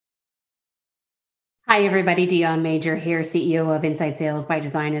Hi, everybody. Dion Major here, CEO of Inside Sales by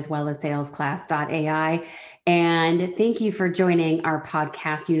Design, as well as SalesClass.ai. And thank you for joining our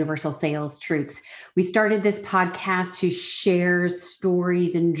podcast, Universal Sales Truths. We started this podcast to share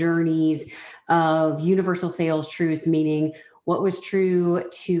stories and journeys of universal sales truths, meaning what was true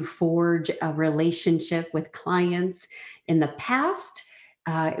to forge a relationship with clients in the past.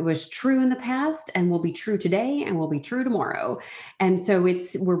 It was true in the past and will be true today and will be true tomorrow. And so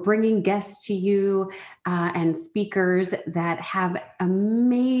we're bringing guests to you and speakers that have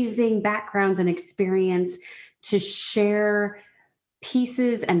amazing backgrounds and experience to share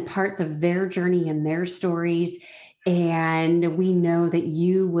pieces and parts of their journey and their stories. And we know that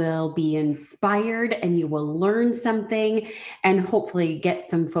you will be inspired and you will learn something and hopefully get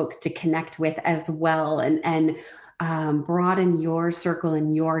some folks to connect with as well and broaden your circle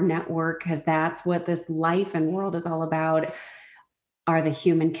and your network, because that's what this life and world is all about, are the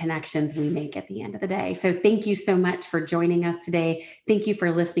human connections we make at the end of the day. So thank you so much for joining us today. Thank you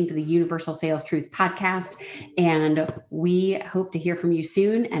for listening to the Universal Sales Truth podcast. And we hope to hear from you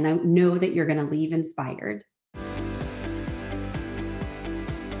soon. And I know that you're going to leave inspired.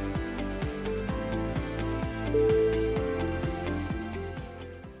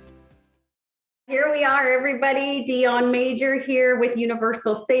 Here we are, everybody. Dion Major here with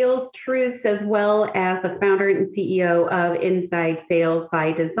Universal Sales Truths, as well as the founder and CEO of Inside Sales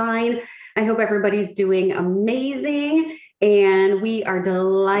by Design. I hope everybody's doing amazing. And we are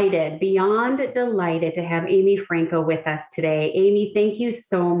delighted, beyond delighted, to have Amy Franco with us today. Amy, thank you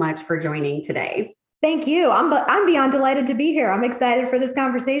so much for joining today. Thank you. I'm beyond delighted to be here. I'm excited for this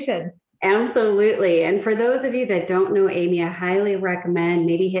conversation. Absolutely. And for those of you that don't know Amy, I highly recommend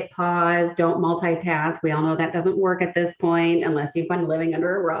maybe hit pause, don't multitask. We all know that doesn't work at this point unless you've been living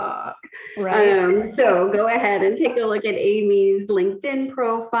under a rock. Right. So go ahead and take a look at Amy's LinkedIn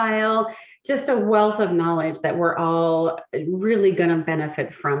profile. Just a wealth of knowledge that we're all really going to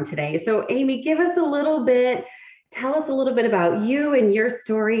benefit from today. So Amy, tell us a little bit about you and your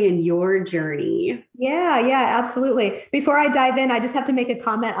story and your journey. Yeah, absolutely. Before I dive in, I just have to make a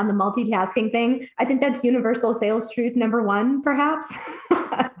comment on the multitasking thing. I think that's universal sales truth number one, perhaps.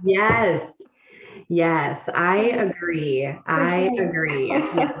 Yes, I agree.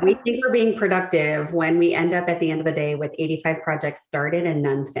 Yeah, we think we're being productive when we end up at the end of the day with 85 projects started and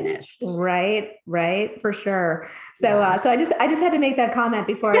none finished. Right, for sure. So I just had to make that comment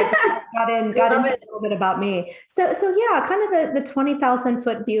before I got into a little bit about me. So yeah, kind of the 20,000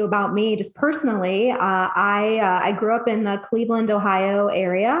 foot view about me, just personally. I grew up in the Cleveland, Ohio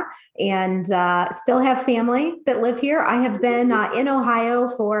area, and still have family that live here. I have been in Ohio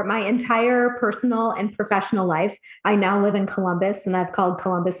for my entire personal and professional life. I now live in Columbus, and I've called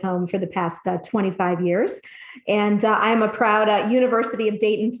Columbus home for the past 25 years. And I'm a proud University of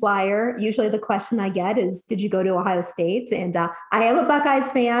Dayton Flyer. Usually the question I get is, did you go to Ohio State? And I am a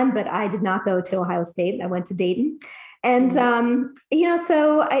Buckeyes fan, but I did not go to Ohio State. I went to Dayton. And,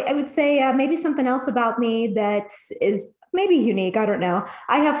 so I would say maybe something else about me that is maybe unique. I don't know.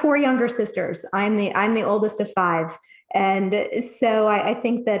 I have four younger sisters. I'm the oldest of five. And so I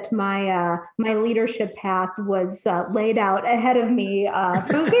think that my leadership path was laid out ahead of me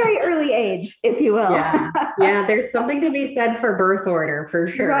from a very early age, if you will. Yeah, there's something to be said for birth order, for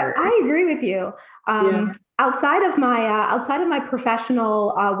sure. Right. I agree with you. Outside of my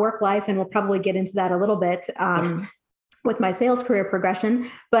professional work life, and we'll probably get into that a little bit. With my sales career progression,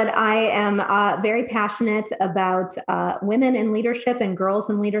 but I am very passionate about women in leadership and girls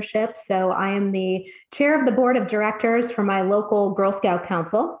in leadership. So I am the chair of the board of directors for my local Girl Scout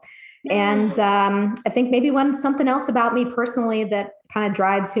Council. And I think maybe something else about me personally that kind of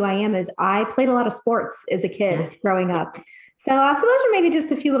drives who I am is I played a lot of sports as a kid growing up. So those are maybe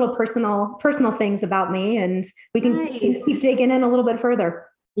just a few little personal things about me, and we can keep digging in a little bit further.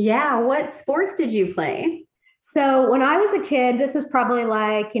 Yeah. What sports did you play? So when I was a kid, this is probably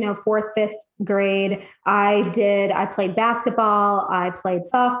like, fourth, fifth grade, I played basketball, I played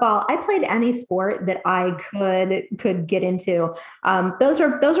softball, I played any sport that I could get into. Those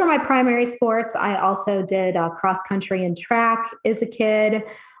are my primary sports. I also did cross country and track as a kid.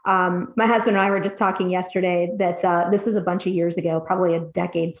 My husband and I were just talking yesterday that this is a bunch of years ago, probably a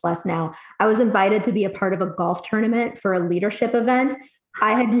decade plus now. I was invited to be a part of a golf tournament for a leadership event.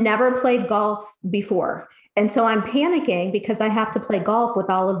 I had never played golf before. And so I'm panicking because I have to play golf with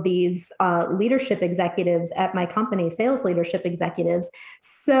all of these leadership executives at my company, sales leadership executives.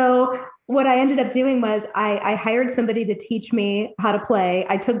 So what I ended up doing was I hired somebody to teach me how to play.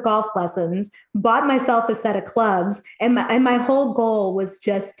 I took golf lessons, bought myself a set of clubs, and my whole goal was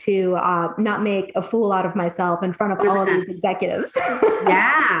just to not make a fool out of myself in front of all of these executives.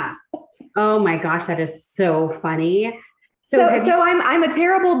 Yeah. Oh my gosh, that is so funny. So So have you, so I'm a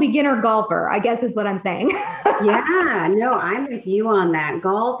terrible beginner golfer, I guess is what I'm saying. yeah, no, I'm with you on that.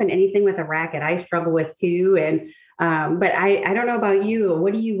 Golf and anything with a racket, I struggle with too. And but I don't know about you.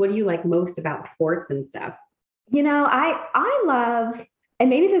 What do you like most about sports and stuff? I love, and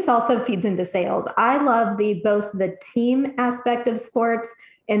maybe this also feeds into sales. I love the both the team aspect of sports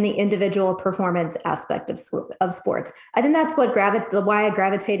and the individual performance aspect of sports. I think that's the why I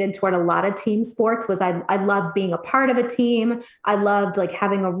gravitated toward a lot of team sports was I loved being a part of a team. I loved like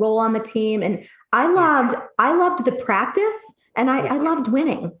having a role on the team, and Yeah, I loved the practice. And yeah, I loved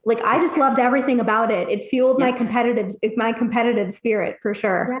winning. Like I yeah, just loved everything about it. It fueled yeah. my competitive spirit for Yeah.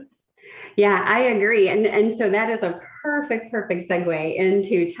 sure. Yeah, I agree. And so that is a perfect segue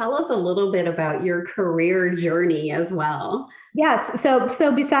into tell us a little bit about your career journey as well. Yes. So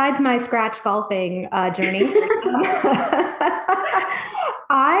besides my scratch golfing journey,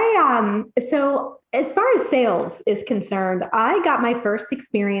 so as far as sales is concerned, I got my first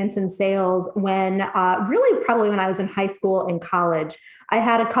experience in sales when really probably when I was in high school and college. I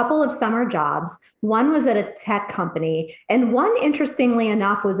had a couple of summer jobs. One was at a tech company, and one, interestingly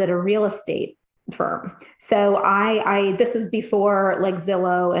enough, was at a real estate firm. So I this is before like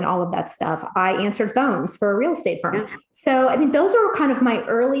Zillow and all of that stuff. I answered phones for a real estate firm. Yeah, So I think those are kind of my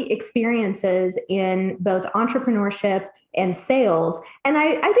early experiences in both entrepreneurship and sales. And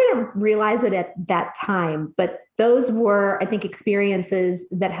I didn't realize it at that time, but those were, I think, experiences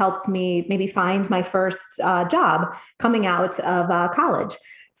that helped me maybe find my first job coming out of college.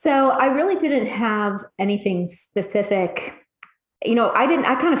 So I really didn't have anything specific.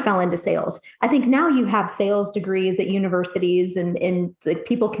 I kind of fell into sales. I think now you have sales degrees at universities and like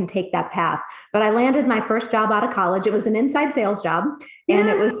people can take that path. But I landed my first job out of college. It was an inside sales job and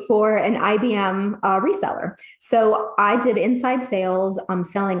it yeah. was for an IBM reseller. So I did inside sales,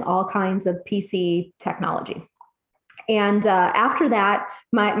 selling all kinds of PC technology. And after that,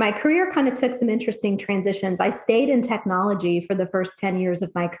 my career kind of took some interesting transitions. I stayed in technology for the first 10 years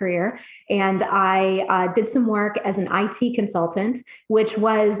of my career, and I did some work as an IT consultant, which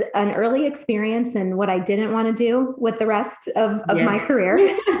was an early experience and what I didn't want to do with the rest of my Yeah. career.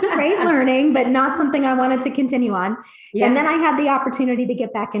 Great learning, but not something I wanted to continue on. And then Yeah. I had the opportunity to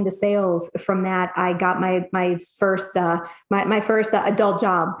get back into sales. From that, I got my first my first adult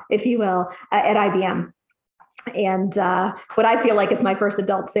job, if you will, at IBM, and what I feel like is my first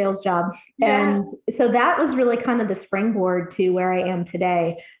adult sales job. Yeah. And so that was really kind of the springboard to where I am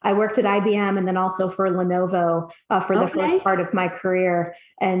today. I worked at IBM and then also for Lenovo for the first Okay. part of my career.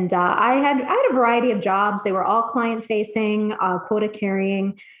 And I had a variety of jobs. They were all client facing, quota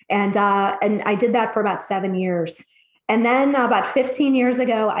carrying, and I did that for about 7 years. And then about 15 years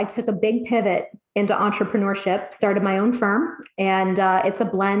ago, I took a big pivot into entrepreneurship, started my own firm, and it's a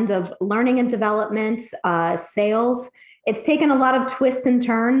blend of learning and development, sales. It's taken a lot of twists and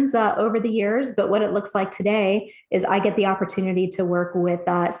turns over the years, but what it looks like today is I get the opportunity to work with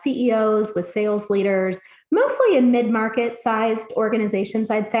CEOs, with sales leaders, mostly in mid-market sized organizations,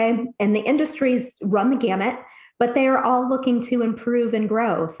 I'd say, and the industries run the gamut, but they are all looking to improve and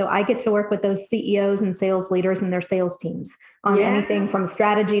grow. So I get to work with those CEOs and sales leaders and their sales teams on Yeah. anything from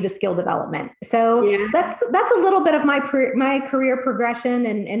strategy to skill development. So, Yeah. so that's a little bit of my career progression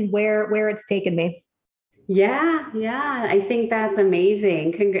and where it's taken me. Yeah, yeah, I think that's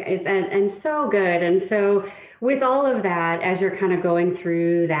amazing. And so good. And so, with all of that, as you're kind of going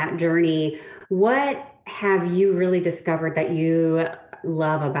through that journey, what have you really discovered that you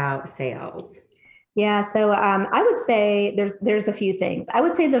love about sales? Yeah, so I would say there's a few things. I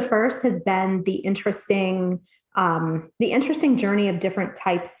would say the first has been the interesting journey of different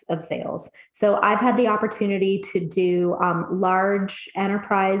types of sales. So I've had the opportunity to do large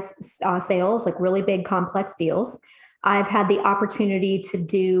enterprise sales, like really big complex deals. I've had the opportunity to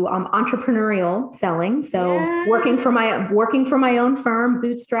do entrepreneurial selling, so Yeah, working for my own firm,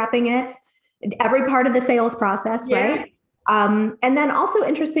 bootstrapping it, every part of the sales process, yeah, right? And then also,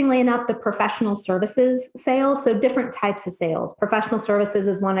 interestingly enough, the professional services sales. So different types of sales. Professional services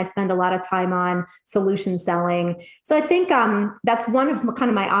is one I spend a lot of time on, solution selling. So I think that's one of kind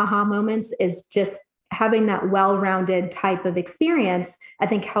of my aha moments is just having that well-rounded type of experience, I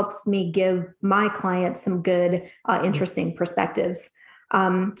think helps me give my clients some good, interesting perspectives.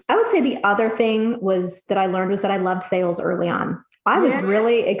 I would say the other thing was that I learned was that I loved sales early on. I was yeah,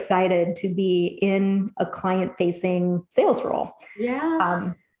 really excited to be in a client facing sales role. yeah.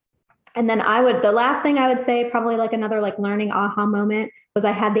 Um, and then the last thing I would say, probably like another like learning aha moment was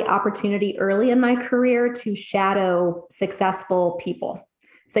I had the opportunity early in my career to shadow successful people.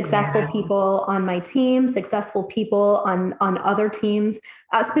 successful people on my team, successful people on other teams,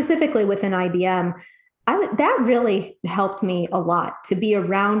 specifically within IBM. That really helped me a lot to be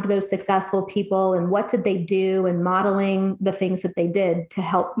around those successful people and what did they do and modeling the things that they did to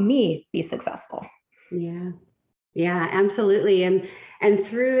help me be successful. Yeah. Yeah, absolutely. And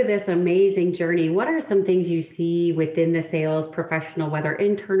through this amazing journey, what are some things you see within the sales professional, whether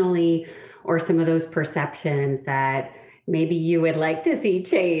internally or some of those perceptions that maybe you would like to see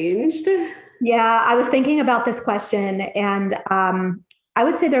changed? Yeah, I was thinking about this question, and I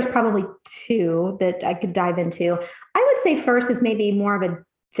would say there's probably two that I could dive into. I would say first is maybe more of a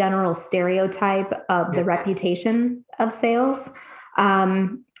general stereotype of the reputation of sales.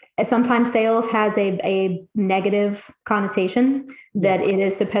 Sometimes sales has a negative connotation that it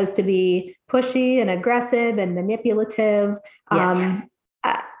is supposed to be pushy and aggressive and manipulative.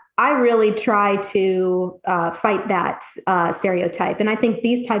 I really try to fight that stereotype. And I think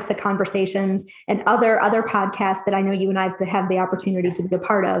these types of conversations and other podcasts that I know you and I have had the opportunity to be a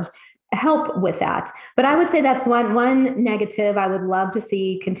part of help with that. But I would say that's one negative I would love to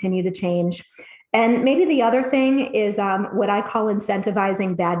see continue to change. And maybe the other thing is what I call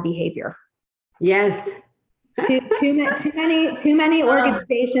incentivizing bad behavior. Yes. Too many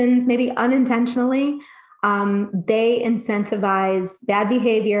organizations, maybe unintentionally, they incentivize bad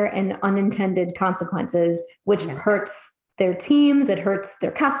behavior and unintended consequences, which hurts their teams, it hurts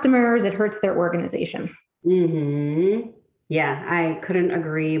their customers, it hurts their organization. Mm-hmm. Yeah, I couldn't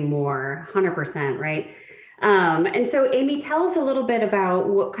agree more. 100%, right? And so, Amy, tell us a little bit about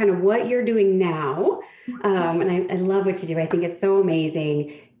what you're doing now. And I love what you do. I think it's so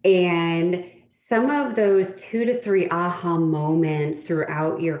amazing. And some of those 2 to 3 aha moments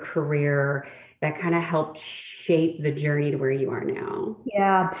throughout your career that kind of helped shape the journey to where you are now.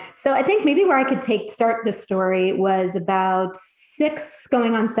 Yeah. So I think maybe where I could start the story was about 6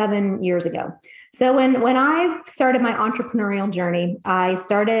 going on 7 years ago. So when I started my entrepreneurial journey, I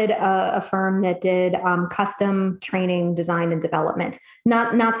started a firm that did custom training, design, and development,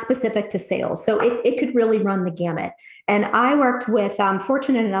 not specific to sales. So it could really run the gamut. And I worked with,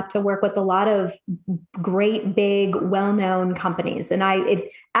 fortunate enough to work with a lot of great, big, well-known companies. And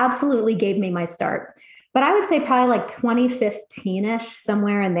it absolutely gave me my start. But I would say probably like 2015-ish,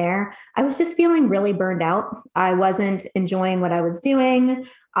 somewhere in there, I was just feeling really burned out. I wasn't enjoying what I was doing.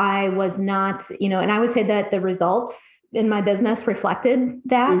 I was not, and I would say that the results in my business reflected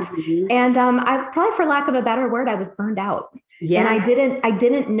that. Mm-hmm. And I probably, for lack of a better word, I was burned out. Yeah. And I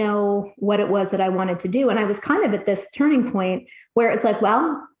didn't know what it was that I wanted to do. And I was kind of at this turning point where it's like,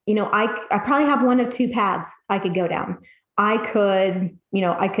 well, I probably have one of 2 paths I could go down. I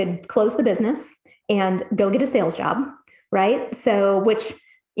could close the business and go get a sales job, right? So, which,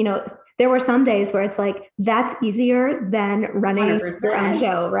 there were some days where it's like, that's easier than running 100%. Your own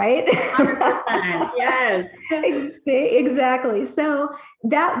show, right? 100%, yes. Exactly. So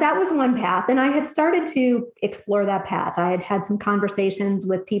that was one path. And I had started to explore that path. I had some conversations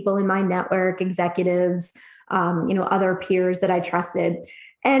with people in my network, executives, other peers that I trusted.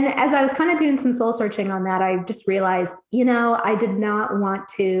 And as I was kind of doing some soul searching on that, I just realized, I didn't want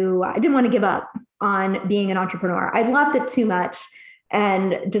to give up on being an entrepreneur. I loved it too much.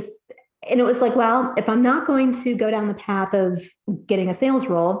 And it was like, well, if I'm not going to go down the path of getting a sales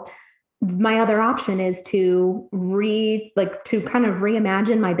role, my other option is to kind of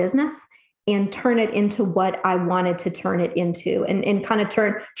reimagine my business and turn it into what I wanted to turn it into, and kind of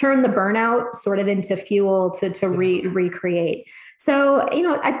turn the burnout sort of into fuel to recreate. So,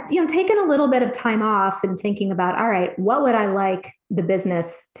 taking a little bit of time off and thinking about, all right, what would I like the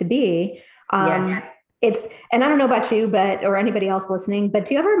business to be? And I don't know about you, or anybody else listening, but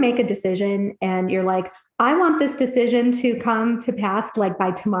do you ever make a decision and you're like, I want this decision to come to pass like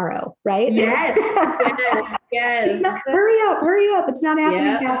by tomorrow, right? Yes. Yes. It's not, hurry up. It's not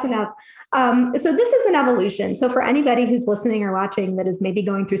happening fast enough. So this is an evolution. So for anybody who's listening or watching that is maybe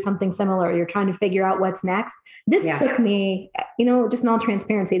going through something similar, you're trying to figure out what's next. This took me, just in all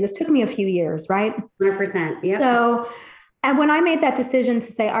transparency, this took me a few years, right? 100%. Yeah. So, and when I made that decision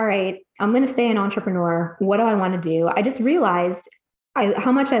to say, all right, I'm going to stay an entrepreneur, what do I want to do? I just realized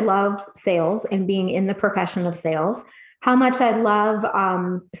how much I loved sales and being in the profession of sales, how much I love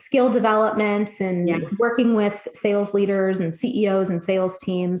skill development and working with sales leaders and CEOs and sales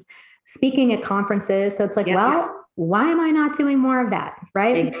teams, speaking at conferences. So it's like, why am I not doing more of that?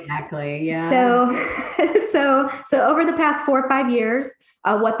 Right? Exactly. Yeah. So over the past 4 or 5 years,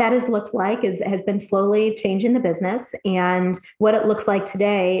 what that has looked like has been slowly changing the business. And what it looks like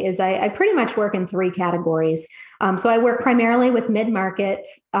today is I pretty much work in 3 categories. So I work primarily with mid-market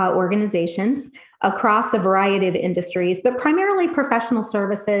organizations. across a variety of industries, but primarily professional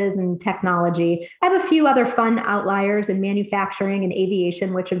services and technology. I have a few other fun outliers in manufacturing and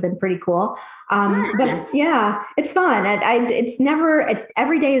aviation, which have been pretty cool. But yeah, it's fun. It's never,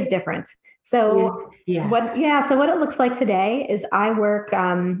 every day is different. So so what it looks like today is I work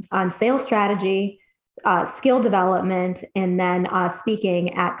on sales strategy, skill development, and then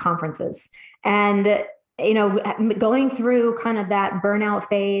speaking at conferences. And going through kind of that burnout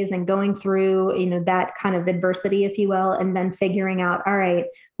phase and going through, that kind of adversity, if you will, and then figuring out, all right,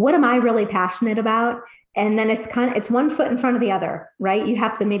 what am I really passionate about? And then it's one foot in front of the other, right? You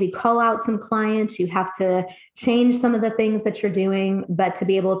have to maybe call out some clients, you have to change some of the things that you're doing, but to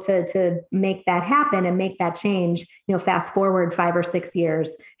be able to make that happen and make that change, fast forward 5 or 6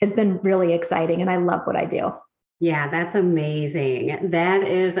 years has been really exciting. And I love what I do. Yeah, that's amazing. That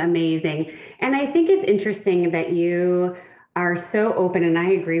is amazing. And I think it's interesting that you are so open, and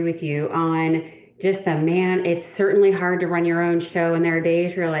I agree with you on just it's certainly hard to run your own show. And there are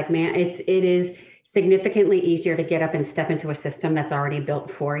days where you're like, man, it is significantly easier to get up and step into a system that's already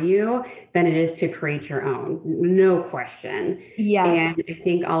built for you than it is to create your own. No question. Yes. And I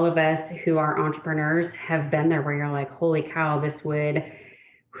think all of us who are entrepreneurs have been there where you're like, holy cow, this would,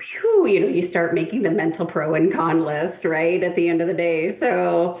 you start making the mental pro and con list, right, at the end of the day.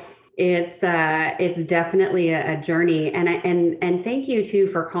 So it's definitely a journey. And thank you too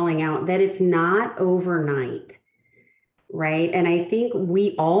for calling out that it's not overnight. Right. And I think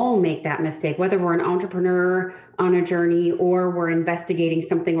we all make that mistake, whether we're an entrepreneur on a journey or we're investigating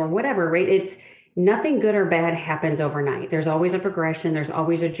something or whatever, right? It's nothing good or bad happens overnight. There's always a progression, there's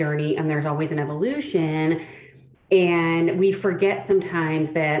always a journey, and there's always an evolution. And we forget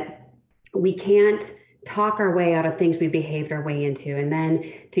sometimes that we can't talk our way out of things we behaved our way into. And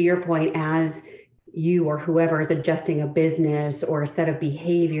then to your point, as you or whoever is adjusting a business or a set of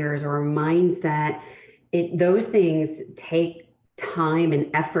behaviors or a mindset, those things take time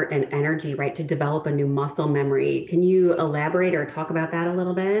and effort and energy, right, to develop a new muscle memory. Can you elaborate or talk about that a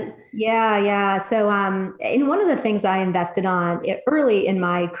little bit? Yeah. So, and one of the things I invested on early in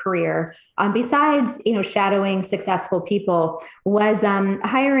my career, besides shadowing successful people, was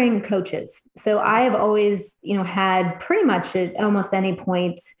hiring coaches. So I have always had pretty much at almost any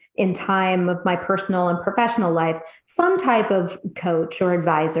point in time of my personal and professional life some type of coach or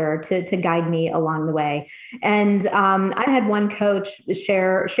advisor to guide me along the way. And I had one coach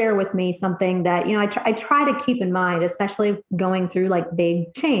share with me something that I try to keep in mind, especially going through like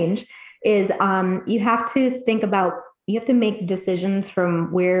big change, is you have to think about, you have to make decisions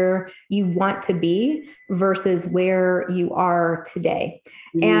from where you want to be versus where you are today.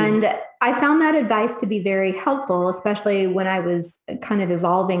 And I found that advice to be very helpful, especially when I was kind of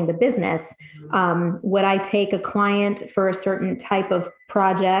evolving the business. Would I take a client for a certain type of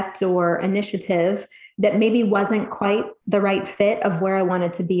project or initiative that maybe wasn't quite the right fit of where I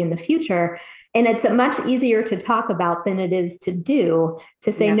wanted to be in the future? And it's much easier to talk about than it is to do,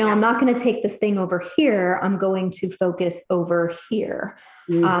 to say, no, I'm not going to take this thing over here. I'm going to focus over here.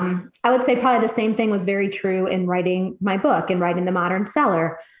 I would say probably the same thing was very true in writing my book and writing The Modern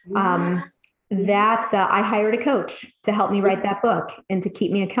Seller. I hired a coach to help me write that book and to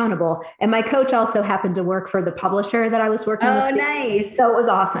keep me accountable. And my coach also happened to work for the publisher that I was working with. Oh, nice. So it was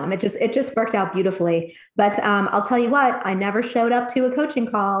awesome. It just worked out beautifully. But I'll tell you what, I never showed up to a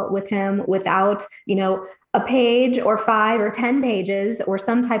coaching call with him without, a page or 5 or 10 pages or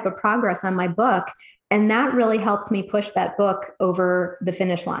some type of progress on my book. And that really helped me push that book over the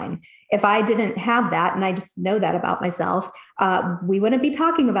finish line. If I didn't have that, and I just know that about myself, we wouldn't be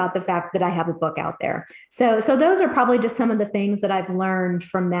talking about the fact that I have a book out there. So those are probably just some of the things that I've learned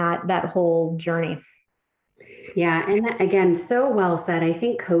from that whole journey. Yeah. And again, so well said. I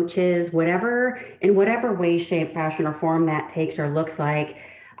think coaches, in whatever way, shape, fashion, or form that takes or looks like,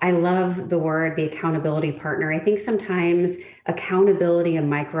 I love the accountability partner. I think sometimes accountability and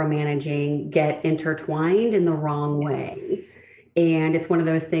micromanaging get intertwined in the wrong way. And it's one of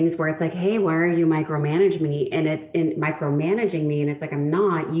those things where it's like, hey, why are you micromanaging me? And micromanaging me. And it's like, I'm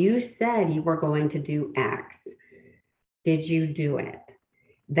not. You said you were going to do X. Did you do it?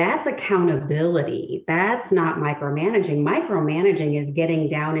 That's accountability. That's not micromanaging. Micromanaging is getting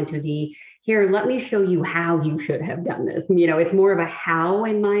down into here, let me show you how you should have done this. It's more of a how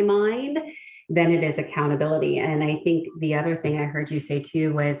in my mind than it is accountability. And I think the other thing I heard you say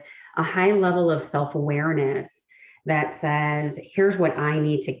too was a high level of self-awareness that says, here's what I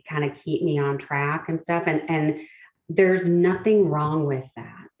need to kind of keep me on track and stuff. And there's nothing wrong with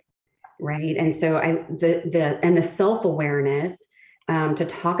that. Right. And so the self-awareness to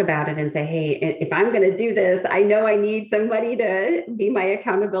talk about it and say, hey, if I'm going to do this, I know I need somebody to be my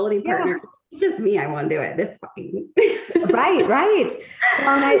accountability partner. It's just me. I won't do it. It's fine. Right, right.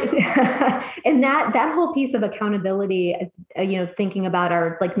 Well, and that whole piece of accountability, thinking about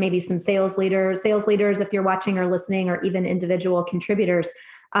our, like, maybe some sales leaders, if you're watching or listening, or even individual contributors,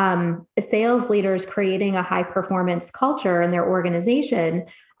 sales leaders creating a high performance culture in their organization.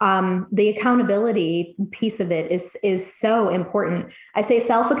 The accountability piece of it is so important. I say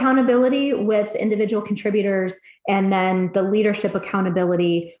self accountability with individual contributors, and then the leadership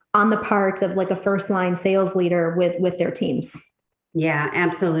accountability on the part of, like, a first line sales leader with their teams. Yeah,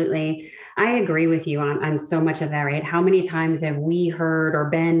 absolutely. I agree with you on so much of that, right? How many times have we heard or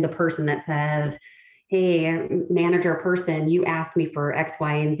been the person that says, hey, manager person, you asked me for X,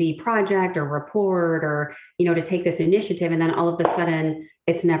 Y, and Z project or report, or, to take this initiative. And then all of a sudden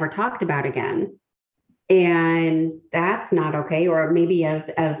it's never talked about again. And that's not okay. Or maybe as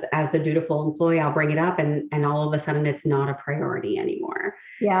the dutiful employee, I'll bring it up, and all of a sudden it's not a priority anymore.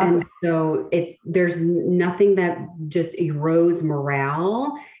 Yeah. And so there's nothing that just erodes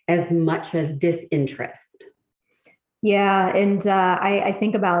morale as much as disinterest. Yeah, and I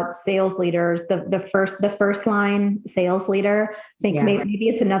think about sales leaders, the first line sales leader. I think maybe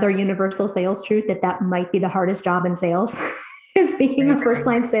it's another universal sales truth that might be the hardest job in sales. Is being a first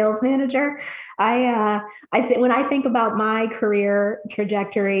line sales manager. When I think about my career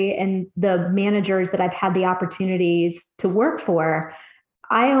trajectory and the managers that I've had the opportunities to work for,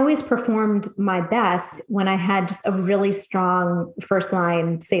 I always performed my best when I had just a really strong first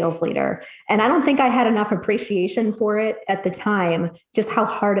line sales leader. And I don't think I had enough appreciation for it at the time, just how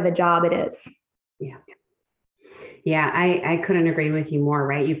hard of a job it is. Yeah. Yeah, I couldn't agree with you more,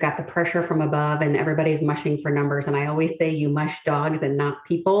 right? You've got the pressure from above and everybody's mushing for numbers. And I always say you mush dogs and not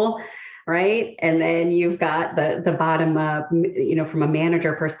people, right? And then you've got the bottom up, from a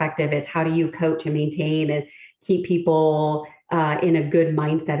manager perspective, it's how do you coach and maintain and keep people in a good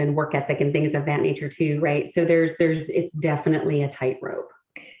mindset and work ethic and things of that nature too, right? So it's definitely a tightrope.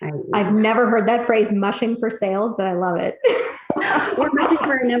 I've never heard that phrase, mushing for sales, but I love it. Or mushing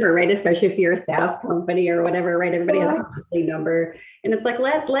for a number, right? Especially if you're a SaaS company or whatever, right? Everybody has a monthly number, and it's like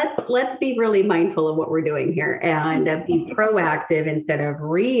let's be really mindful of what we're doing here and be proactive instead of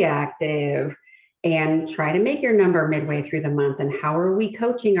reactive, and try to make your number midway through the month. And how are we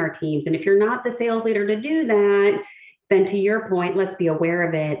coaching our teams? And if you're not the sales leader to do that, then to your point, let's be aware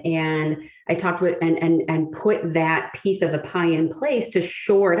of it. And I talked with and put that piece of the pie in place to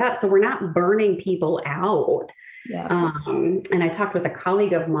shore it up so we're not burning people out. Yeah. And I talked with a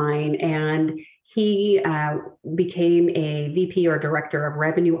colleague of mine, and he became a VP or director of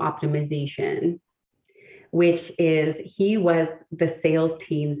revenue optimization, which is he was the sales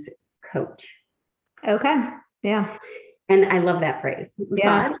team's coach. Okay. Yeah. And I love that phrase.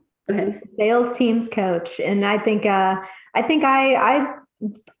 Yeah. Go ahead. Sales teams coach. And I think what I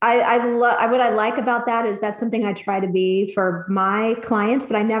like about that is that's something I try to be for my clients,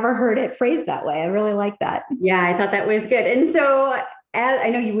 but I never heard it phrased that way. I really like that. Yeah, I thought that was good. And so I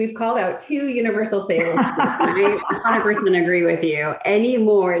know we've called out 2 universal sales. I 100% agree with you. Any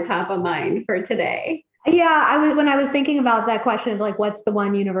more top of mind for today? Yeah, when I was thinking about that question of, like, what's the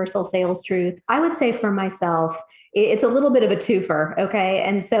one universal sales truth, I would say for myself, it's a little bit of a twofer. Okay.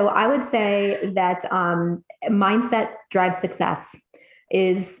 And so I would say that mindset drives success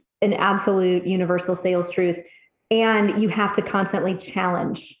is an absolute universal sales truth. And you have to constantly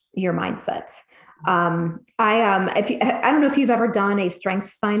challenge your mindset. I don't know if you've ever done a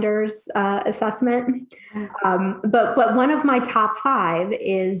StrengthsFinders assessment, but one of my top 5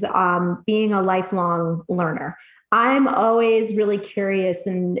 is being a lifelong learner. I'm always really curious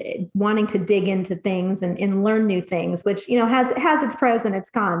and wanting to dig into things and learn new things, which, has its pros and its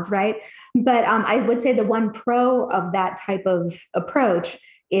cons, right? But I would say the one pro of that type of approach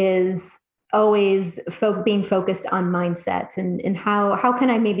is always being focused on mindset and how can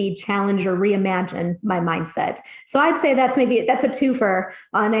I maybe challenge or reimagine my mindset. So I'd say that's a twofer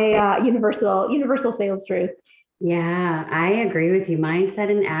on a universal sales truth. Yeah, I agree with you. Mindset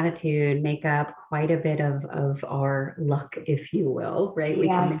and attitude make up quite a bit of our luck, if you will, right? We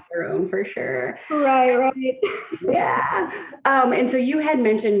can make our own for sure. Right. Yeah. And so you had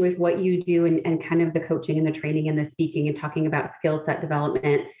mentioned with what you do and kind of the coaching and the training and the speaking and talking about skill set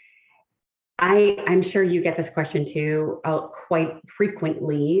development. I'm sure you get this question too, quite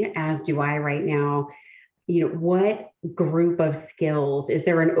frequently, as do I right now. What group of skills, is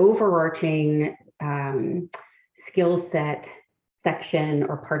there an overarching skill set section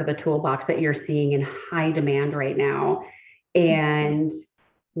or part of the toolbox that you're seeing in high demand right now? And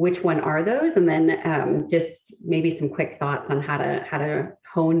which one are those? And then just maybe some quick thoughts on how to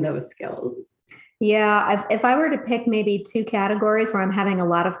hone those skills. Yeah, if I were to pick maybe two categories where I'm having a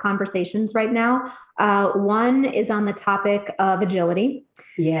lot of conversations right now, one is on the topic of agility.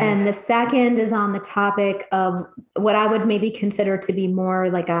 And the Yes. second is on the topic of what I would maybe consider to be more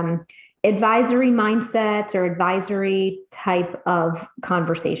like advisory mindset or advisory type of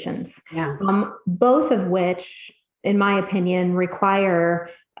conversations. Yeah. Both of which, in my opinion, require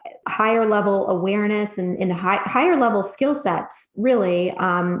higher level awareness and higher level skill sets, really,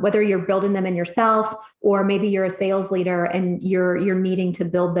 whether you're building them in yourself or maybe you're a sales leader and you're needing to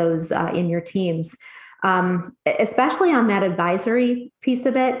build those in your teams. Especially on that advisory piece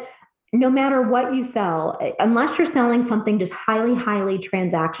of it, no matter what you sell, unless you're selling something just highly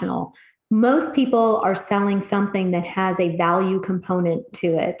transactional, most people are selling something that has a value component to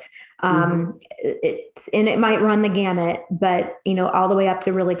it. And it might run the gamut, but all the way up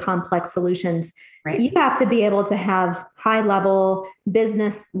to really complex solutions. Right. You have to be able to have high level,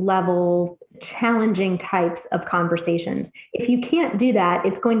 business level, challenging types of conversations. If you can't do that,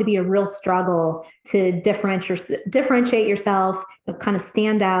 it's going to be a real struggle to differentiate yourself, kind of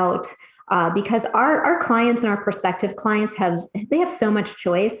stand out, because our clients and our prospective clients have so much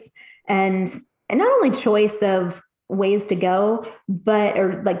choice, and not only choice of ways to go, but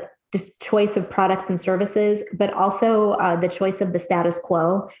or like just choice of products and services, but also the choice of the status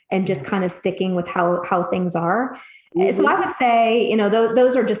quo and just kind of sticking with how things are. So I would say,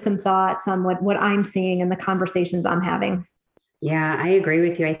 those are just some thoughts on what I'm seeing in the conversations I'm having. Yeah, I agree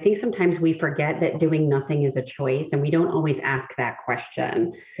with you. I think sometimes we forget that doing nothing is a choice, and we don't always ask that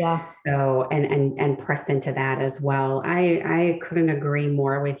question. Yeah. So, and press into that as well. I couldn't agree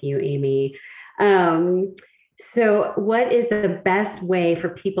more with you, Amy. So what is the best way for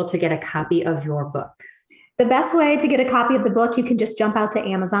people to get a copy of your book? The best way to get a copy of the book, you can just jump out to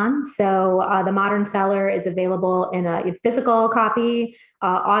Amazon. So The Modern Seller is available in a physical copy,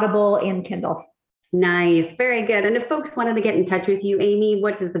 Audible, and Kindle. Nice. Very good. And if folks wanted to get in touch with you, Amy,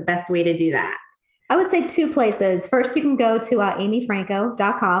 what is the best way to do that? I would say two places. First, you can go to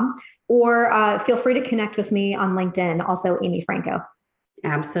amyfranco.com, or feel free to connect with me on LinkedIn, also Amy Franco.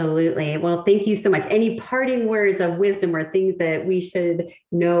 Absolutely. Well, thank you so much. Any parting words of wisdom or things that we should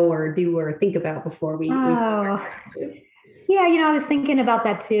know or do or think about before we Yeah, I was thinking about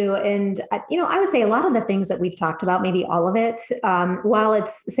that too. And, I would say a lot of the things that we've talked about, maybe all of it, while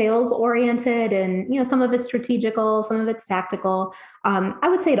it's sales oriented and, some of it's strategical, some of it's tactical, I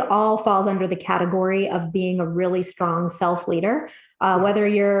would say it all falls under the category of being a really strong self leader, whether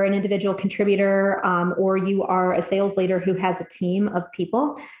you're an individual contributor or you are a sales leader who has a team of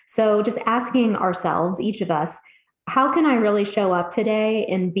people. So just asking ourselves, each of us, how can I really show up today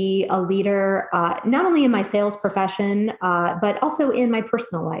and be a leader, not only in my sales profession, but also in my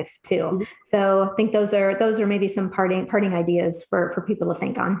personal life too? So I think those are maybe some parting ideas for people to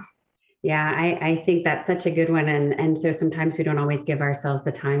think on. Yeah, I think that's such a good one. And so sometimes we don't always give ourselves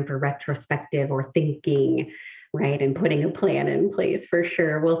the time for retrospective or thinking, right? And putting a plan in place for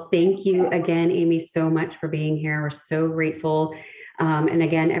sure. Well, thank you again, Amy, so much for being here. We're so grateful. And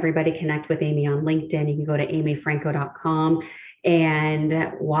again, everybody connect with Amy on LinkedIn. You can go to amyfranco.com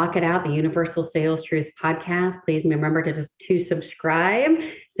and walk it out, the Universal Sales Truths podcast. Please remember to subscribe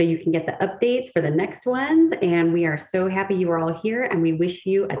so you can get the updates for the next ones. And we are so happy you are all here, and we wish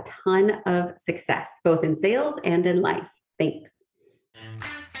you a ton of success, both in sales and in life. Thanks.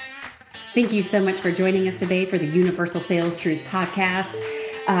 Thank you so much for joining us today for the Universal Sales Truth podcast.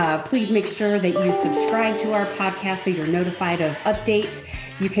 Please make sure that you subscribe to our podcast so you're notified of updates.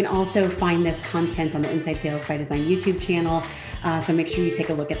 You can also find this content on the Inside Sales by Design YouTube channel. So make sure you take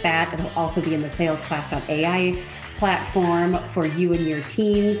a look at that. It'll also be in the salesclass.ai platform for you and your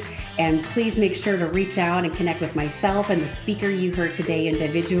teams. And please make sure to reach out and connect with myself and the speaker you heard today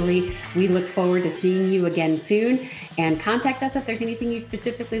individually. We look forward to seeing you again soon, and contact us if there's anything you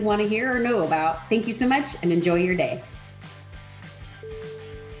specifically want to hear or know about. Thank you so much, and enjoy your day.